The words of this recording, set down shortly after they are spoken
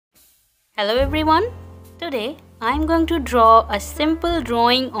Hello everyone, today I'm going to draw a simple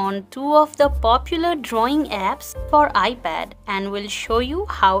drawing on two of the popular drawing apps for iPad and will show you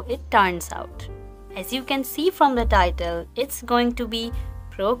how it turns out. As you can see from the title, it's going to be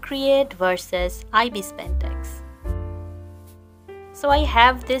Procreate versus IbisPaint. So I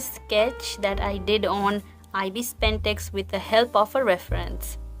have this sketch that I did on IbisPaint with the help of a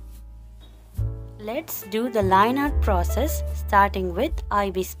reference. Let's do the line art process starting with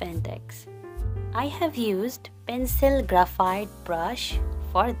IbisPaint. I have used pencil graphite brush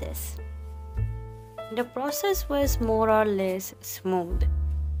for this. The process was more or less smooth.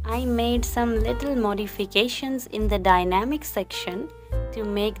 I made some little modifications in the dynamic section to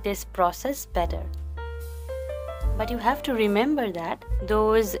make this process better. But you have to remember that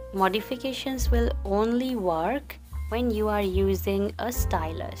those modifications will only work when you are using a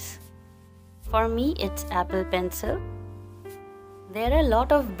stylus. For me, it's Apple Pencil. There are a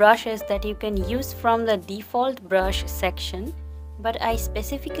lot of brushes that you can use from the default brush section, but I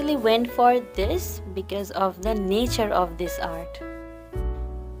specifically went for this because of the nature of this art.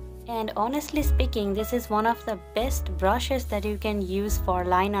 And honestly speaking, this is one of the best brushes that you can use for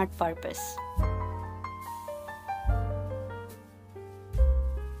line art purpose.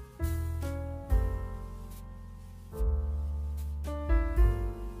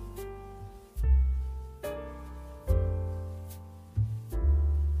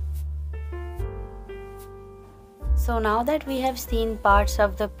 So now that we have seen parts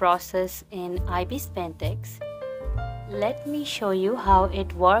of the process in IbisPaint, let me show you how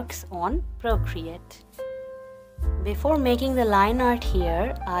it works on Procreate. Before making the line art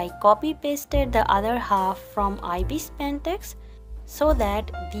here, I copy-pasted the other half from IbisPaint so that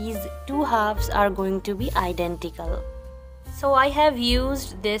these two halves are going to be identical. So I have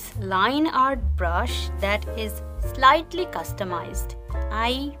used this line art brush that is slightly customized.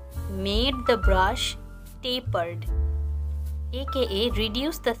 I made the brush tapered, aka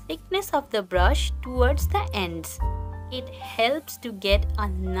reduce the thickness of the brush towards the ends. It helps to get a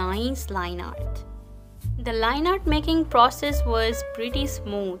nice line art. The line art making process was pretty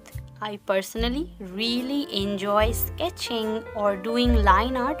smooth. I personally really enjoy sketching or doing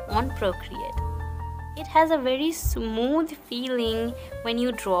line art on Procreate. It has a very smooth feeling when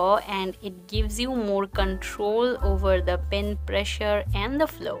you draw and it gives you more control over the pen pressure and the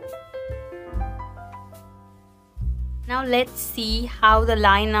flow. Now let's see how the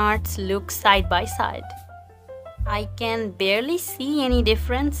line arts look side by side. I can barely see any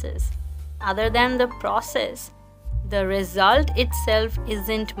differences. Other than the process, the result itself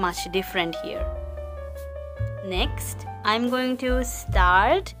isn't much different here. Next, I'm going to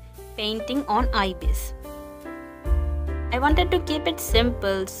start painting on Ibis. I wanted to keep it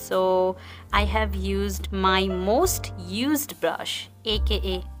simple, so I have used my most used brush,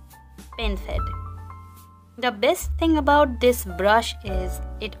 aka pen fed. The best thing about this brush is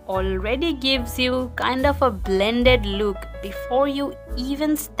it already gives you kind of a blended look before you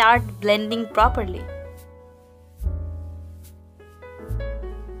even start blending properly.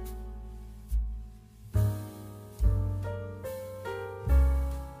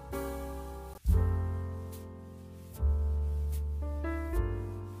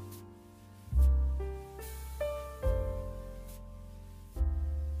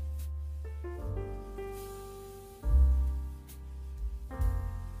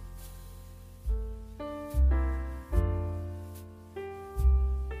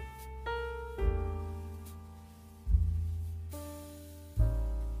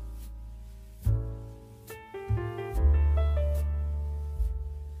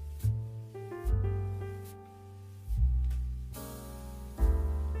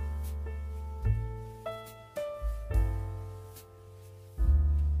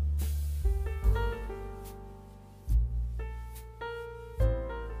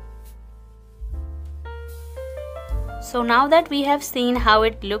 So now that we have seen how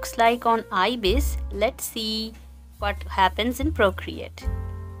it looks like on Ibis, let's see what happens in Procreate.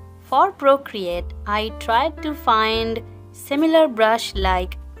 For Procreate, I tried to find similar brush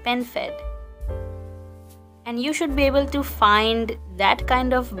like PenFed. And you should be able to find that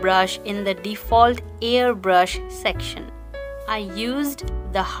kind of brush in the default airbrush section. I used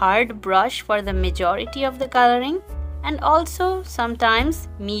the hard brush for the majority of the coloring and also sometimes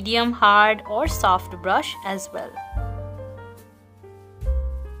medium hard or soft brush as well.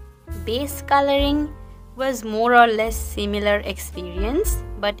 Base coloring was more or less similar experience,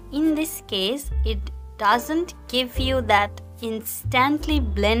 but in this case it doesn't give you that instantly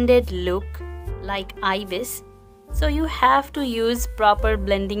blended look like Ibis, so you have to use proper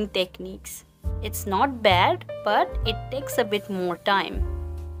blending techniques. It's not bad, but it takes a bit more time.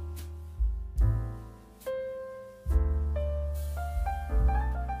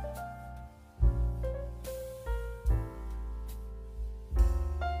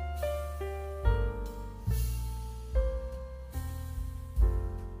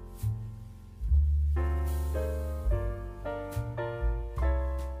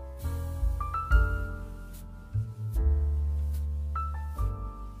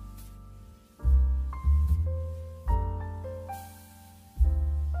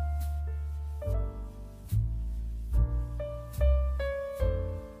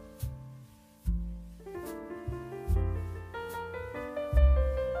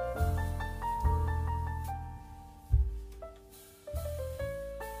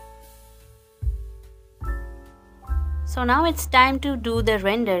 So now it's time to do the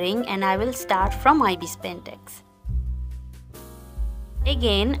rendering, and I will start from IbisPaint.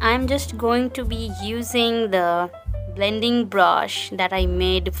 Again, I'm just going to be using the blending brush that I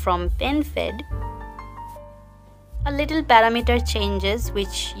made from PenFed. A little parameter changes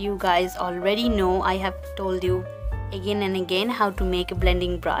which you guys already know. I have told you again and again how to make a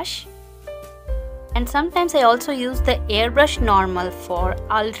blending brush. And sometimes I also use the airbrush normal for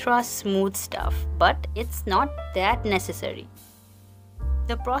ultra smooth stuff, but it's not that necessary.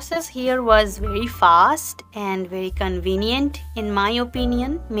 The process here was very fast and very convenient in my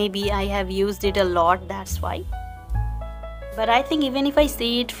opinion. Maybe I have used it a lot, that's why. But I think even if I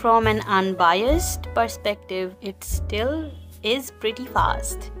see it from an unbiased perspective, it still is pretty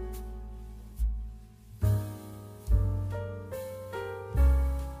fast.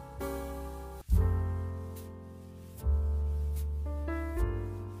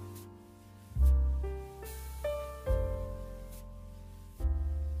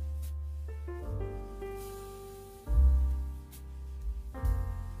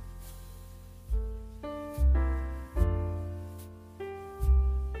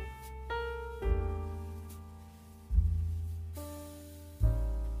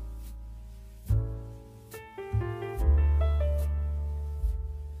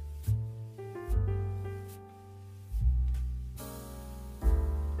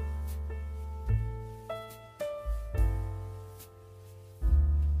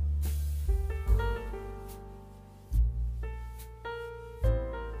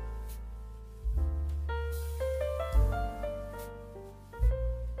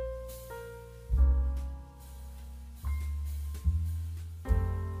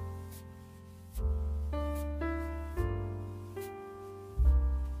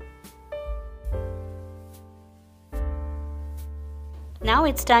 Now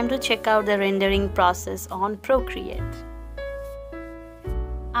it's time to check out the rendering process on Procreate.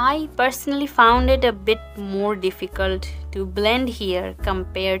 I personally found it a bit more difficult to blend here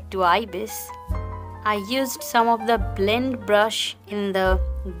compared to Ibis. I used some of the blend brush in the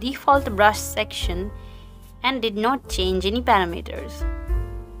default brush section and did not change any parameters.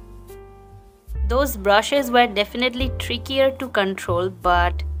 Those brushes were definitely trickier to control,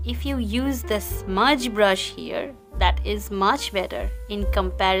 but if you use the smudge brush here, that is much better in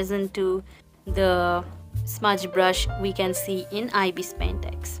comparison to the smudge brush we can see in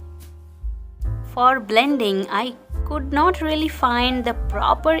IbisPaint. For blending, I could not really find the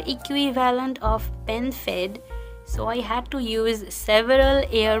proper equivalent of PenFed, so I had to use several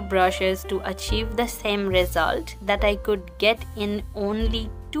air brushes to achieve the same result that I could get in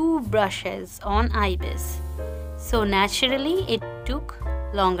only 2 brushes on Ibis. So naturally, it took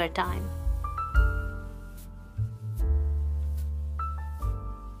longer time.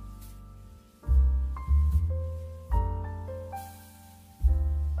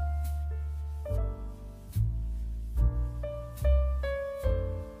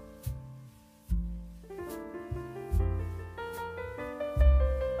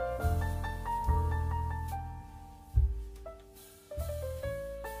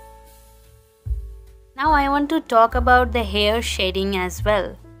 Now I want to talk about the hair shading as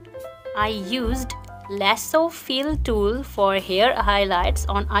well. I used Lasso Fill tool for hair highlights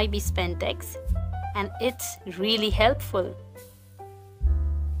on IbisPaint and it's really helpful.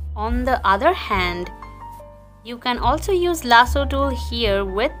 On the other hand, you can also use Lasso tool here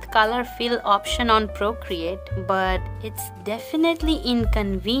with color fill option on Procreate, but it's definitely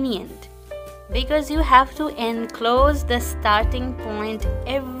inconvenient because you have to enclose the starting point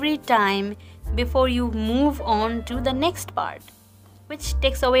every time before you move on to the next part, which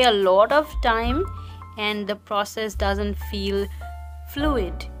takes away a lot of time and the process doesn't feel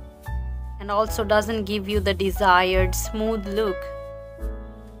fluid and also doesn't give you the desired smooth look.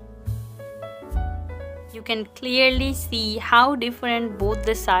 You can clearly see how different both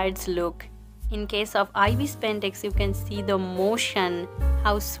the sides look. In case of IbisPaint, you can see the motion,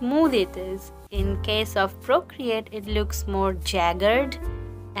 how smooth it is. In case of Procreate, it looks more jagged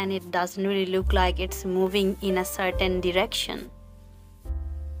and it doesn't really look like it's moving in a certain direction.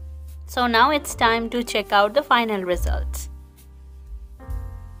 So now it's time to check out the final results.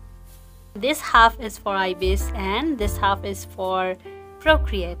 This half is for Ibis and this half is for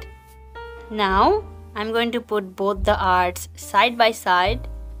Procreate. Now I'm going to put both the arts side by side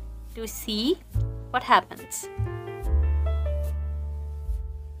to see what happens.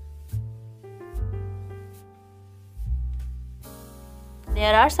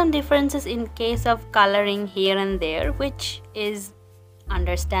 There are some differences in case of coloring here and there, which is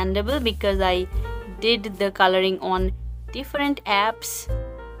understandable because I did the coloring on different apps.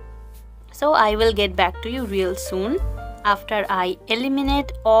 So I will get back to you real soon after I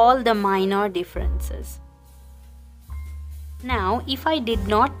eliminate all the minor differences. Now, if I did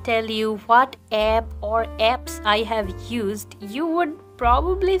not tell you what app or apps I have used, you would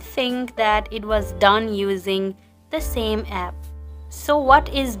probably think that it was done using the same app. So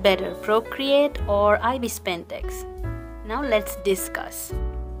what is better, Procreate or IbisPaint X? Now let's discuss.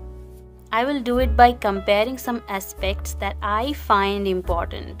 I will do it by comparing some aspects that I find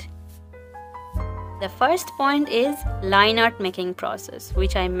important. The first point is Lineart making process,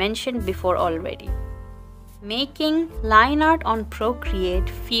 which I mentioned before already. Making line art on Procreate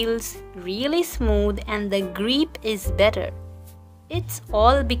feels really smooth and the grip is better. It's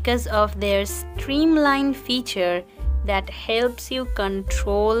all because of their streamline feature that helps you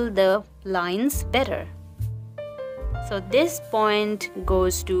control the lines better. So this point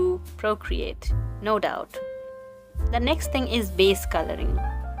goes to Procreate, no doubt. The next thing is base coloring.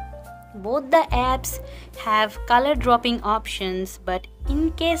 Both the apps have color dropping options, but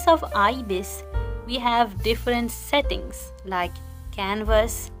in case of Ibis, we have different settings like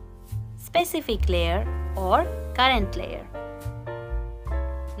canvas, specific layer or current layer.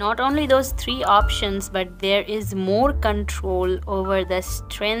 Not only those three options, but there is more control over the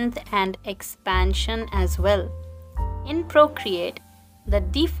strength and expansion as well. In Procreate, the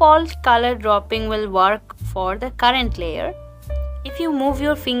default color dropping will work for the current layer. If you move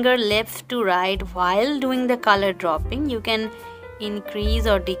your finger left to right while doing the color dropping, you can increase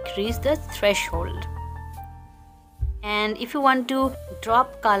or decrease the threshold. And if you want to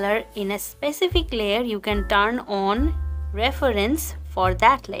drop color in a specific layer, you can turn on reference for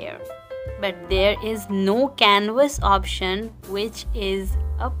that layer. But there is no canvas option, which is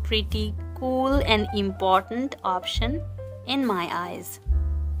a pretty cool and important option in my eyes.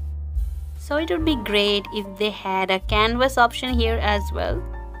 So it would be great if they had a canvas option here as well.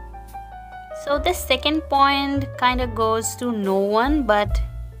 So the second point kind of goes to no one, but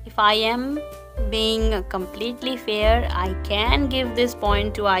if I am being completely fair, I can give this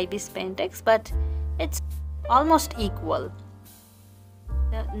point to IbisPaint X, but it's almost equal.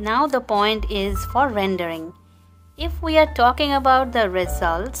 Now the point is for rendering. If we are talking about the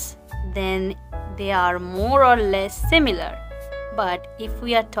results, then they are more or less similar. But if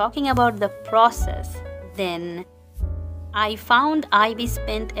we are talking about the process, then I found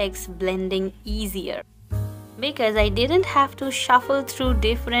IbisPaint X blending easier because I didn't have to shuffle through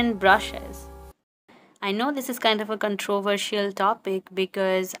different brushes. I know this is kind of a controversial topic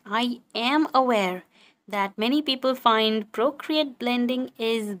because I am aware that many people find Procreate blending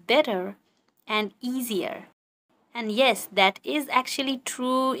is better and easier. And yes, that is actually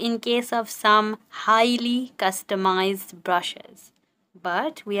true in case of some highly customized brushes.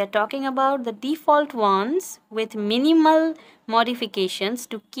 But we are talking about the default ones with minimal modifications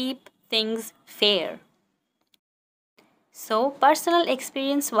to keep things fair. So personal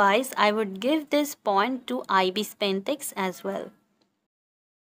experience wise, I would give this point to IbisPaint X as well.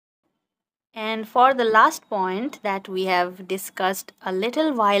 And for the last point that we have discussed a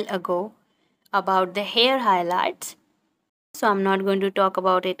little while ago about the hair highlights, so I'm not going to talk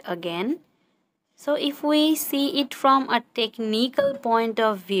about it again. So if we see it from a technical point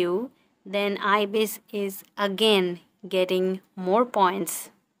of view, then Ibis is again getting more points.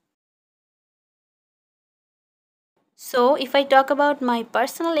 So if I talk about my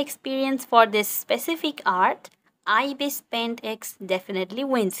personal experience for this specific art, IbisPaint X definitely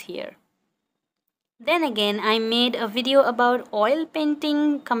wins here. Then again, I made a video about oil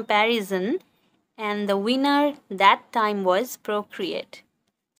painting comparison, and the winner that time was Procreate.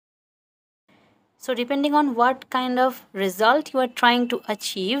 So depending on what kind of result you are trying to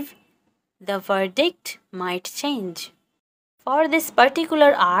achieve, the verdict might change. For this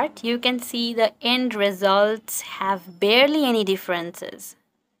particular art, you can see the end results have barely any differences.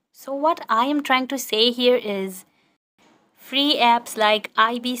 So what I am trying to say here is, free apps like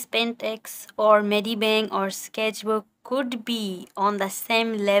IbisPaint X or Medibang or Sketchbook could be on the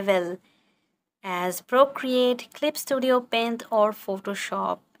same level as Procreate, Clip Studio Paint or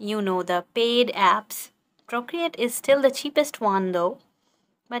Photoshop. You know, the paid apps. Procreate is still the cheapest one though.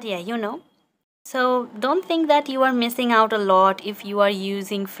 But yeah, you know. So don't think that you are missing out a lot if you are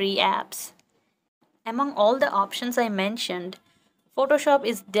using free apps. Among all the options I mentioned, Photoshop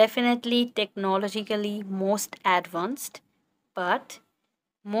is definitely technologically most advanced. But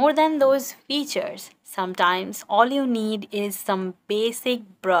more than those features, sometimes all you need is some basic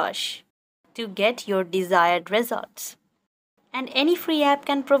brush to get your desired results. And any free app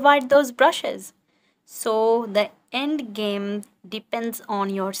can provide those brushes. So the end game depends on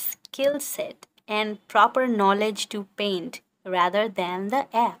your skill set and proper knowledge to paint rather than the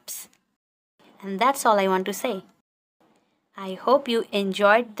apps. And that's all I want to say. I hope you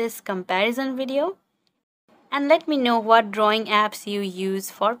enjoyed this comparison video, and let me know what drawing apps you use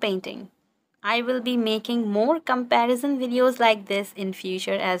for painting. I will be making more comparison videos like this in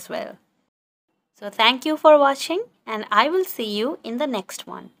future as well. So thank you for watching, and I will see you in the next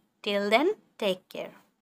one. Till then, take care.